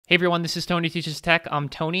Hey everyone, this is Tony Teaches Tech. I'm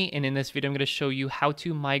Tony, and in this video I'm going to show you how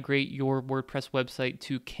to migrate your WordPress website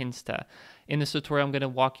to Kinsta. In this tutorial I'm going to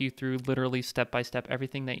walk you through literally step by step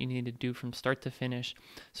everything that you need to do from start to finish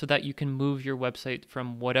so that you can move your website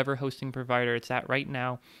from whatever hosting provider it's at right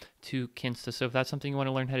now to Kinsta. So if that's something you want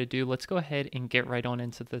to learn how to do, let's go ahead and get right on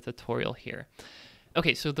into the tutorial here.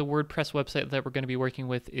 Okay, so the WordPress website that we're going to be working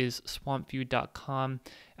with is swampview.com,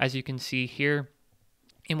 as you can see here.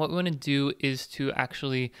 And what we want to do is to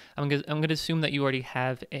actually, I'm going to assume that you already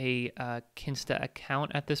have a Kinsta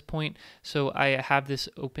account at this point. So I have this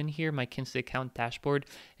open here, my Kinsta account dashboard.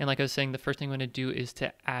 And like I was saying, the first thing I'm going to do is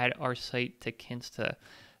to add our site to Kinsta.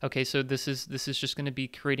 Okay, so this is just going to be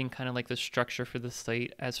creating kind of like the structure for the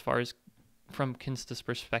site as far as from Kinsta's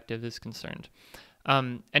perspective is concerned.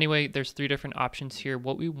 Anyway, there's three different options here.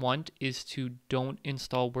 What we want is to don't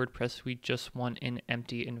install WordPress. We just want an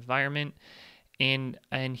empty environment. And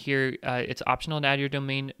here it's optional to add your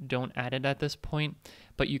domain. Don't add it at this point,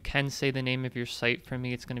 but you can say the name of your site. For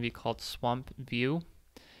me, it's going to be called Swamp View,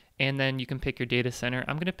 and then you can pick your data center.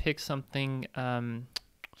 I'm going to pick something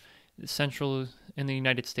central in the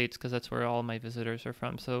United States because that's where all my visitors are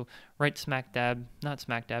from. So right smack dab, not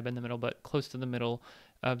smack dab in the middle, but close to the middle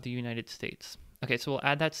of the United States. Okay, so we'll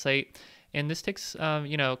add that site. And this takes,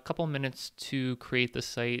 a couple minutes to create the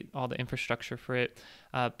site, all the infrastructure for it.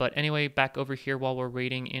 But anyway, back over here while we're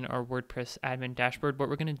waiting in our WordPress admin dashboard, what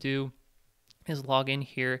we're going to do is log in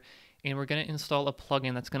here and we're going to install a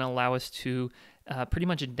plugin that's going to allow us to pretty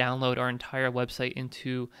much download our entire website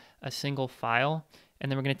into a single file. And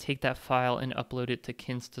then we're going to take that file and upload it to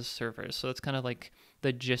Kinsta servers. So that's kind of like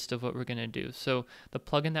the gist of what we're going to do. So the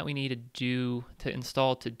plugin that we need to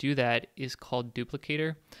install to do that is called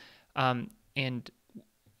Duplicator. And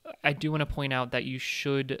I do want to point out that you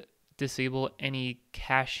should disable any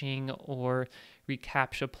caching or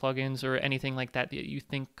reCAPTCHA plugins or anything like that that you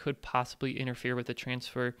think could possibly interfere with the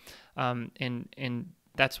transfer. And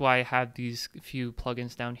that's why I have these few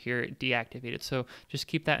plugins down here deactivated. So just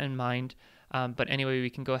keep that in mind. But anyway, we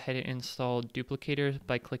can go ahead and install Duplicator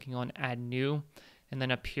by clicking on Add New. And then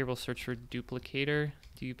up here, we'll search for Duplicator,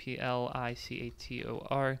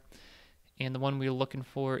 Duplicator. And the one we're looking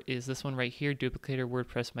for is this one right here, Duplicator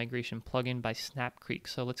WordPress Migration Plugin by Snap Creek.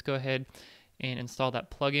 So let's go ahead and install that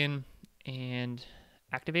plugin and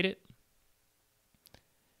activate it.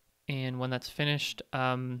 And when that's finished,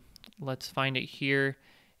 let's find it here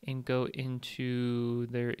and go into,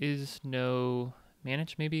 there is no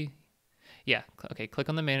manage maybe? Yeah, okay, click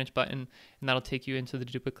on the manage button and that'll take you into the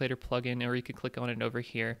Duplicator plugin, or you can click on it over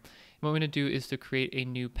here. And what we're going to do is to create a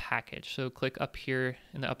new package. So click up here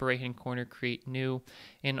in the upper right hand corner, create new,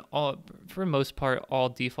 and for the most part, all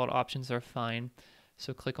default options are fine.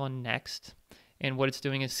 So click on next. And what it's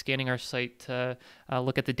doing is scanning our site to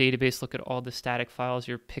look at the database, look at all the static files,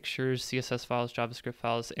 your pictures, CSS files, JavaScript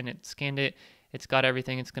files, and it scanned it. It's got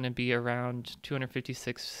everything. It's going to be around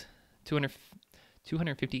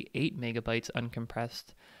 258 megabytes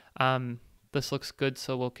uncompressed. This looks good,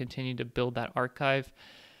 so we'll continue to build that archive.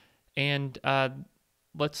 And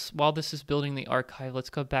while this is building the archive, let's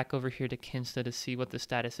go back over here to Kinsta to see what the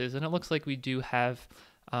status is. And it looks like we do have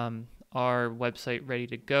our website ready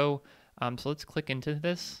to go. So let's click into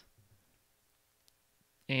this.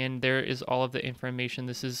 And there is all of the information.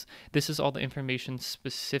 This is all the information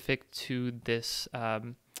specific to this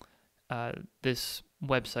this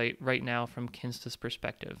website right now from Kinsta's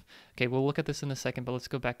perspective. Okay, we'll look at this in a second, but let's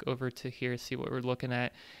go back over to here, see what we're looking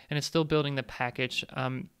at. And it's still building the package.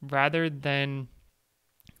 Rather than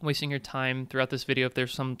wasting your time throughout this video, if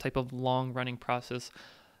there's some type of long running process,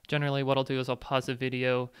 generally what I'll do is I'll pause the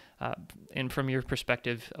video and from your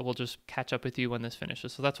perspective, we'll just catch up with you when this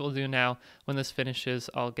finishes. So that's what we'll do now. When this finishes,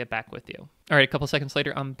 I'll get back with you. All right, a couple seconds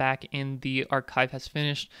later, I'm back and the archive has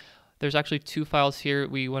finished. There's actually two files here.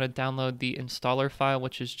 We want to download the installer file,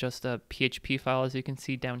 which is just a PHP file, as you can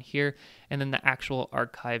see down here, and then the actual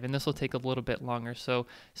archive. And this will take a little bit longer. So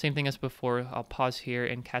same thing as before, I'll pause here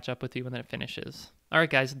and catch up with you when it finishes. All right,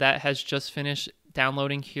 guys, that has just finished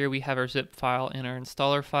downloading. Here we have our zip file and our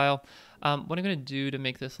installer file. What I'm going to do to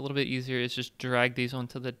make this a little bit easier is just drag these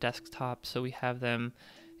onto the desktop so we have them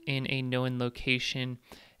in a known location.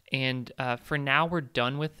 And for now, we're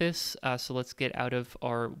done with this. So let's get out of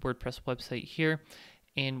our WordPress website here.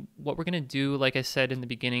 And what we're going to do, like I said in the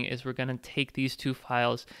beginning, is we're going to take these two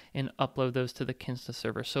files and upload those to the Kinsta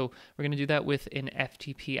server. So we're going to do that with an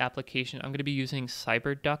FTP application. I'm going to be using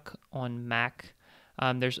CyberDuck on Mac.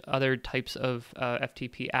 There's other types of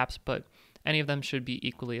FTP apps, but any of them should be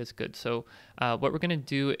equally as good. So what we're going to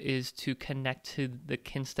do is to connect to the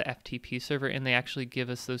Kinsta FTP server, and they actually give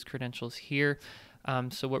us those credentials here.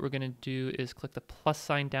 So what we're going to do is click the plus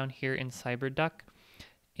sign down here in CyberDuck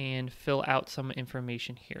and fill out some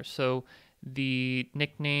information here. So the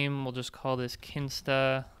nickname, we'll just call this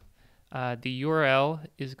Kinsta. The URL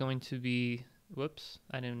is going to be, whoops,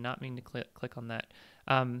 I did not mean to click on that.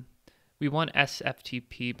 We want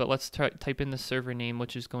SFTP, but let's type in the server name,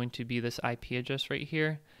 which is going to be this IP address right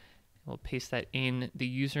here. We'll paste that in. The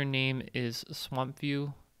username is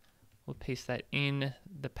SwampView. We'll paste that in.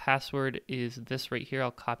 The password is this right here.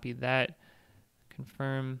 I'll copy that.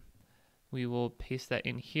 Confirm. We will paste that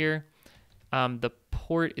in here. The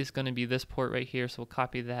port is going to be this port right here, so we'll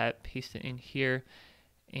copy that, paste it in here.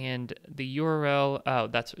 And the URL,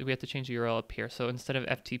 we have to change the URL up here. So instead of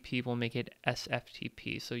FTP, we'll make it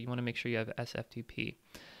SFTP. So you want to make sure you have SFTP.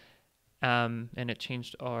 And it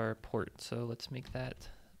changed our port. So let's make that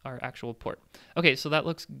our actual port. Okay, so that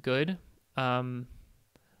looks good.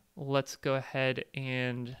 Let's go ahead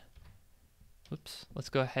and,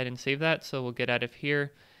 save that. So we'll get out of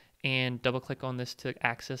here and double click on this to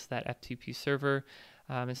access that FTP server.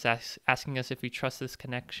 It's asking us if we trust this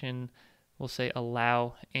connection. We'll say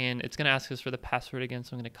allow, and it's going to ask us for the password again.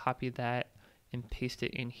 So I'm going to copy that and paste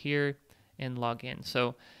it in here and log in.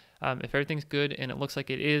 So if everything's good, and it looks like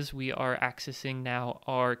it is, we are accessing now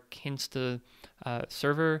our Kinsta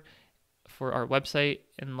server for our website.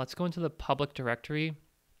 And let's go into the public directory.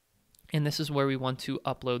 And this is where we want to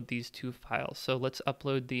upload these two files. So let's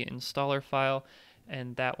upload the installer file.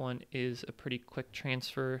 And that one is a pretty quick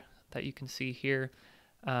transfer that you can see here.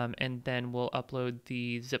 And then we'll upload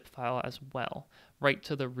the zip file as well, right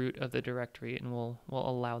to the root of the directory, and we'll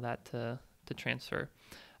allow that to transfer.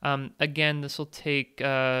 Again, this will take,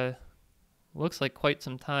 looks like quite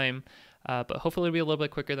some time, but hopefully it'll be a little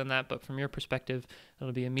bit quicker than that. But from your perspective,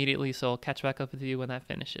 it'll be immediately. So I'll catch back up with you when that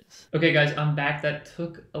finishes. Okay, guys, I'm back. That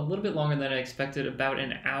took a little bit longer than I expected, about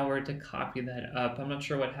an hour to copy that up. I'm not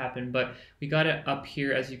sure what happened, but we got it up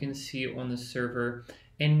here, as you can see on the server.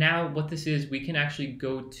 And now what this is, we can actually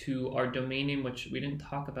go to our domain name, which we didn't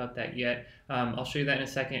talk about that yet. I'll show you that in a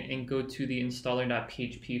second, and go to the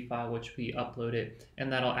installer.php file, which we uploaded,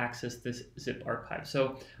 and that'll access this zip archive.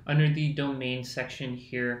 So under the domain section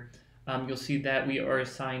here, you'll see that we are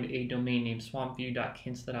assigned a domain name,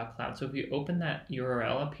 swampview.kinsta.cloud. So if we open that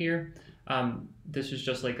URL up here, this is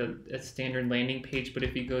just like a standard landing page, but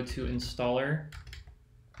if you go to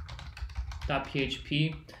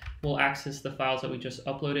installer.php, we'll access the files that we just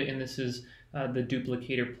uploaded, and this is the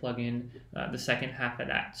duplicator plugin, the second half of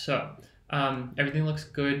that. So everything looks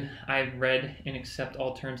good. I've read and accept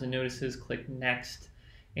all terms and notices, click next,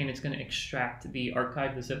 and it's going to extract the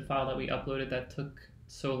archive, the zip file that we uploaded that took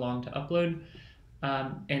so long to upload.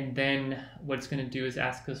 And then what it's going to do is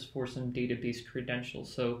ask us for some database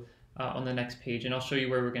credentials. So on the next page, and I'll show you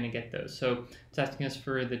where we're going to get those. So it's asking us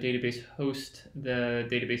for the database host, the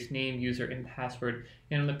database name, user, and password.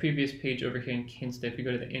 And on the previous page over here in Kinsta, if you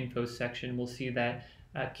go to the info section, we'll see that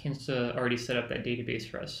Kinsta already set up that database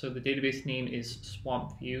for us. So the database name is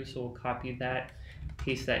SwampView, so we'll copy that,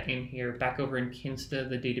 paste that in here. Back over in Kinsta,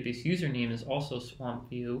 the database username is also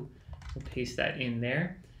SwampView. We'll paste that in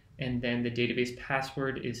there. And then the database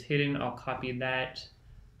password is hidden. I'll copy that,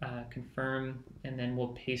 confirm, and then we'll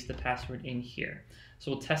paste the password in here.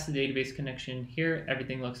 So we'll test the database connection here.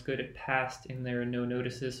 Everything looks good. It passed, and there are no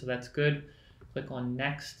notices, so that's good. Click on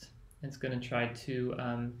next. It's going to try to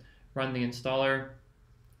run the installer.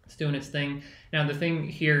 It's doing its thing. Now the thing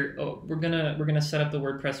here, we're gonna set up the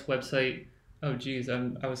WordPress website. Oh geez,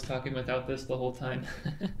 I was talking without this the whole time.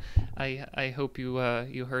 I hope you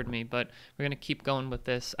heard me, but we're gonna keep going with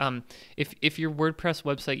this. If your WordPress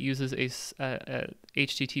website uses a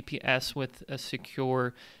HTTPS with a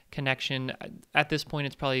secure connection, at this point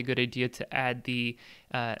it's probably a good idea to add the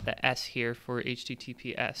S here for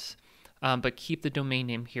HTTPS. But keep the domain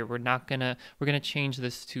name here. We're gonna change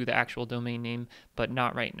this to the actual domain name, but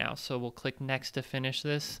not right now. So we'll click next to finish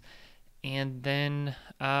this, and then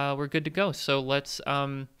we're good to go. So let's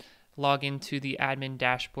log into the admin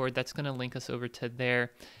dashboard. That's gonna link us over to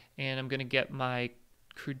there, and I'm gonna get my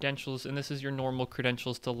credentials, and this is your normal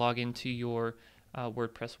credentials to log into your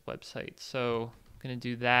WordPress website. So I'm gonna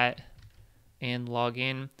do that and log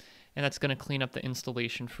in, and that's gonna clean up the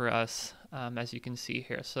installation for us, as you can see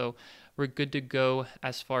here. So we're good to go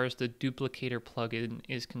as far as the duplicator plugin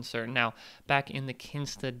is concerned. Now, back in the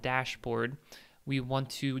Kinsta dashboard, we want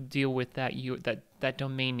to deal with that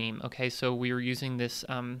domain name. Okay, so we were using this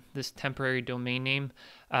this temporary domain name.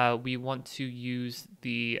 We want to use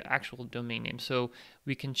the actual domain name, so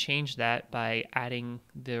we can change that by adding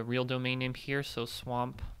the real domain name here. So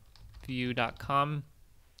swampview.com,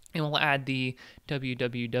 and we'll add the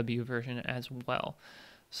www version as well.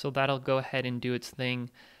 So that'll go ahead and do its thing.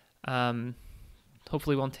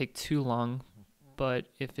 Hopefully it won't take too long, but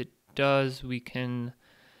if it does, we can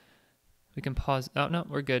pause. Oh no,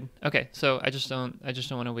 we're good. Okay, so I just don't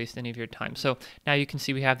want to waste any of your time. So now you can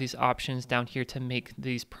see we have these options down here to make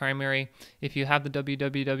these primary. If you have the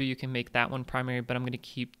www, you can make that one primary, but I'm going to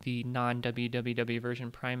keep the non-www version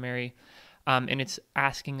primary. And it's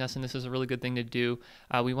asking us, and this is a really good thing to do,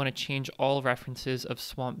 we want to change all references of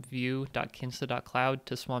swampview.kinsta.cloud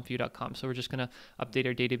to swampview.com. So we're just going to update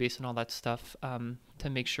our database and all that stuff to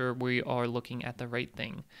make sure we are looking at the right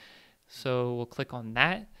thing. So we'll click on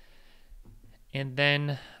that, and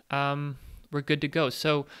then we're good to go.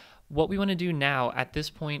 So what we want to do now at this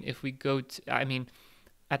point, if we go to,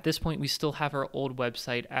 at this point we still have our old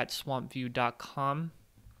website at swampview.com.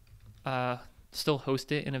 Still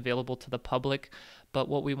host it and available to the public, but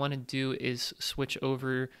what we want to do is switch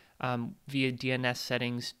over via DNS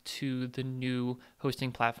settings to the new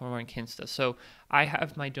hosting platform on Kinsta. So I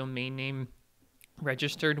have my domain name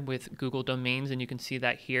registered with Google Domains, and you can see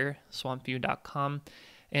that here, swampview.com.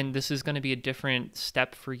 And this is going to be a different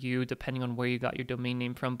step for you depending on where you got your domain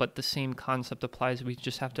name from, but the same concept applies. We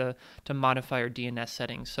just have to modify our DNS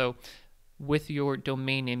settings. So with your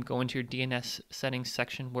domain name, go into your DNS settings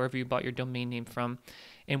section, wherever you bought your domain name from.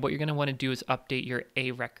 And what you're going to want to do is update your A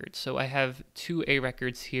records. So I have two A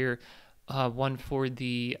records here, one for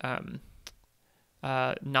the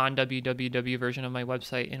non-www version of my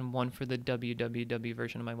website and one for the www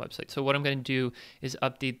version of my website. So what I'm going to do is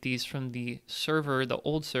update these from the server, the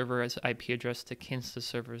old server as IP address, to Kinsta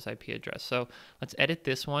server's IP address. So let's edit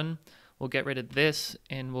this one. We'll get rid of this,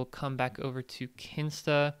 and we'll come back over to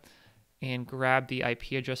Kinsta and grab the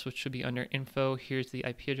IP address, which should be under info. Here's the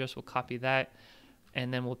IP address. We'll copy that,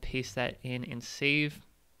 and then we'll paste that in and save.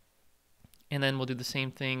 And then we'll do the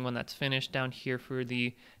same thing when that's finished down here for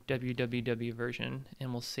the www version,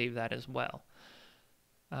 and we'll save that as well.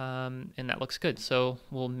 And that looks good. So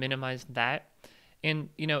we'll minimize that. And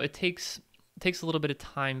it takes a little bit of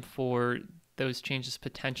time for those changes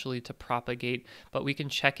potentially to propagate, but we can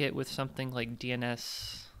check it with something like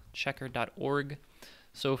dnschecker.org.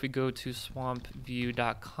 So if we go to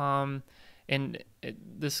swampview.com, and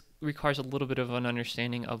this requires a little bit of an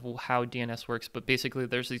understanding of how DNS works, but basically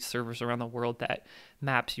there's these servers around the world that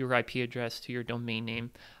maps your IP address to your domain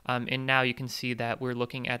name. And now you can see that we're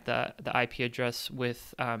looking at the IP address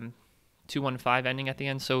with 215 ending at the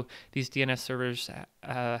end. So these DNS servers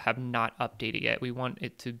have not updated yet. We want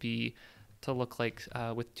it to look like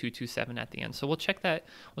with 227 at the end. So we'll check that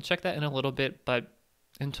in a little bit, but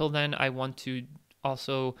until then I want to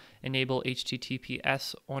also enable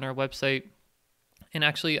HTTPS on our website. And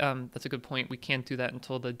actually, that's a good point. We can't do that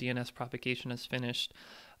until the DNS propagation is finished.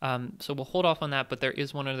 So we'll hold off on that, but there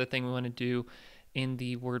is one other thing we want to do in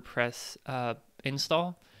the WordPress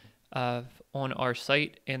install on our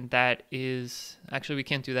site, and that is, actually we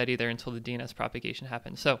can't do that either until the DNS propagation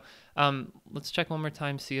happens. So let's check one more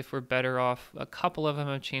time, see if we're better off. A couple of them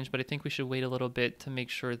have changed, but I think we should wait a little bit to make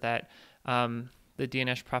sure that the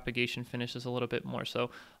DNS propagation finishes a little bit more. So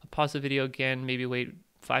I'll pause the video again, maybe wait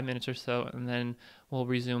 5 minutes or so, and then we'll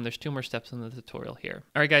resume. There's 2 more steps in the tutorial here.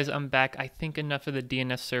 All right, guys, I'm back. I think enough of the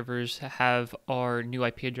DNS servers have our new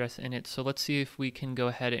IP address in it. So let's see if we can go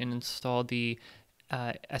ahead and install the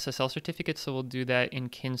SSL certificate. So we'll do that in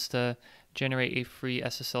Kinsta, generate a free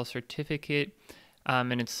SSL certificate.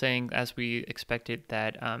 And it's saying, as we expected,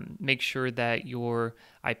 that make sure that your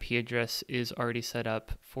IP address is already set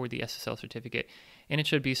up for the SSL certificate. And it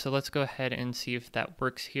should be. So let's go ahead and see if that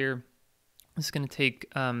works here. It's going to take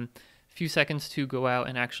a few seconds to go out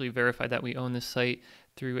and actually verify that we own this site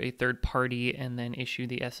through a third party and then issue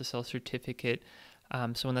the SSL certificate.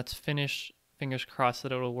 So when that's finished, fingers crossed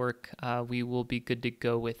that it'll work, we will be good to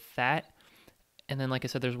go with that. And then, like I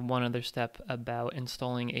said, there's one other step about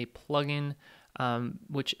installing a plugin,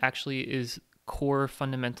 which actually is core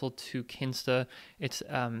fundamental to Kinsta. It's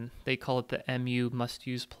they call it the MU must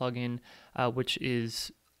use plugin, which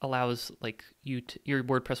allows like your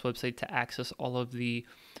WordPress website to access all of the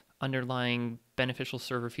underlying beneficial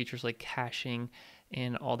server features like caching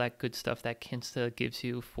and all that good stuff that Kinsta gives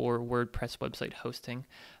you for WordPress website hosting.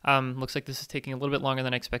 Looks like this is taking a little bit longer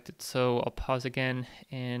than I expected, so I'll pause again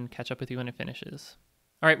and catch up with you when it finishes.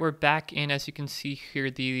 All right, we're back, and as you can see here,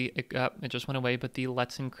 it just went away, but the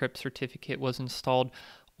Let's Encrypt certificate was installed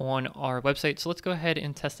on our website. So let's go ahead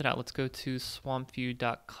and test it out. Let's go to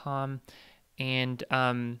swampview.com, and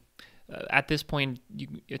at this point,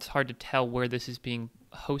 it's hard to tell where this is being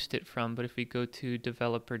hosted from, but if we go to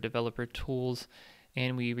developer tools,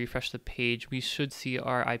 and we refresh the page, we should see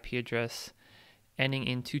our IP address ending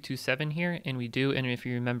in 227 here, and we do. And if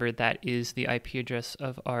you remember, that is the IP address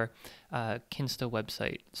of our Kinsta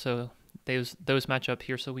website. So those match up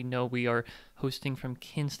here, so we know we are hosting from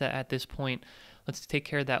Kinsta at this point. Let's take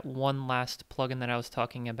care of that one last plugin that I was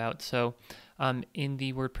talking about. So in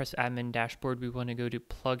the WordPress admin dashboard, we want to go to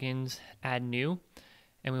plugins, add new,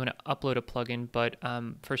 and we want to upload a plugin. But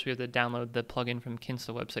first we have to download the plugin from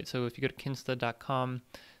Kinsta website. So if you go to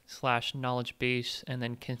kinsta.com/knowledge base and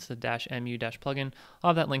then kinsta-mu-plugin, I'll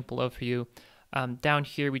have that link below for you. Down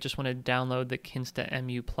here, we just want to download the Kinsta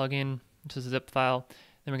mu plugin, which is a zip file.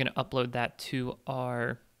 Then we're going to upload that to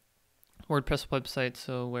our WordPress website.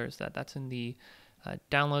 So where is that? That's in the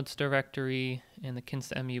downloads directory, and the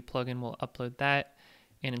Kinsta mu plugin will upload that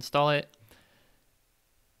and install it.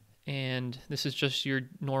 And this is just your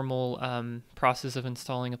normal process of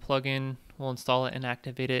installing a plugin. We'll install it and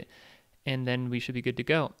activate it, and then we should be good to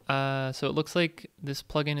go. So it looks like this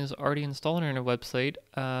plugin is already installed on our website.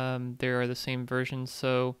 There are the same versions,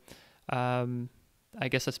 so I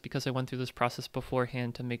guess that's because I went through this process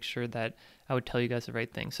beforehand to make sure that I would tell you guys the right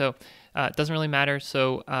thing. So it doesn't really matter.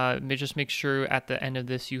 So just make sure at the end of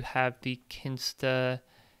this you have the Kinsta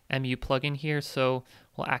mu plugin here. So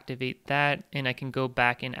we'll activate that, and I can go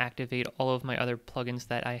back and activate all of my other plugins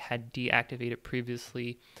that I had deactivated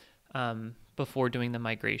previously before doing the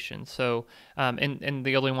migration. So and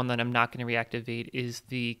the only one that I'm not going to reactivate is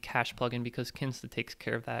the cache plugin, because Kinsta takes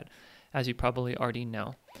care of that, as you probably already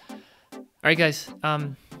know. All right, guys,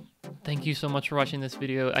 thank you so much for watching this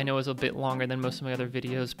video. I know it was a bit longer than most of my other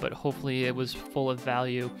videos, but hopefully it was full of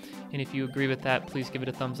value. And if you agree with that, please give it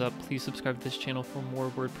a thumbs up. Please subscribe to this channel for more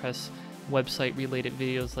WordPress website related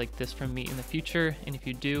videos like this from me in the future. And if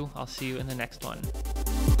you do, I'll see you in the next one.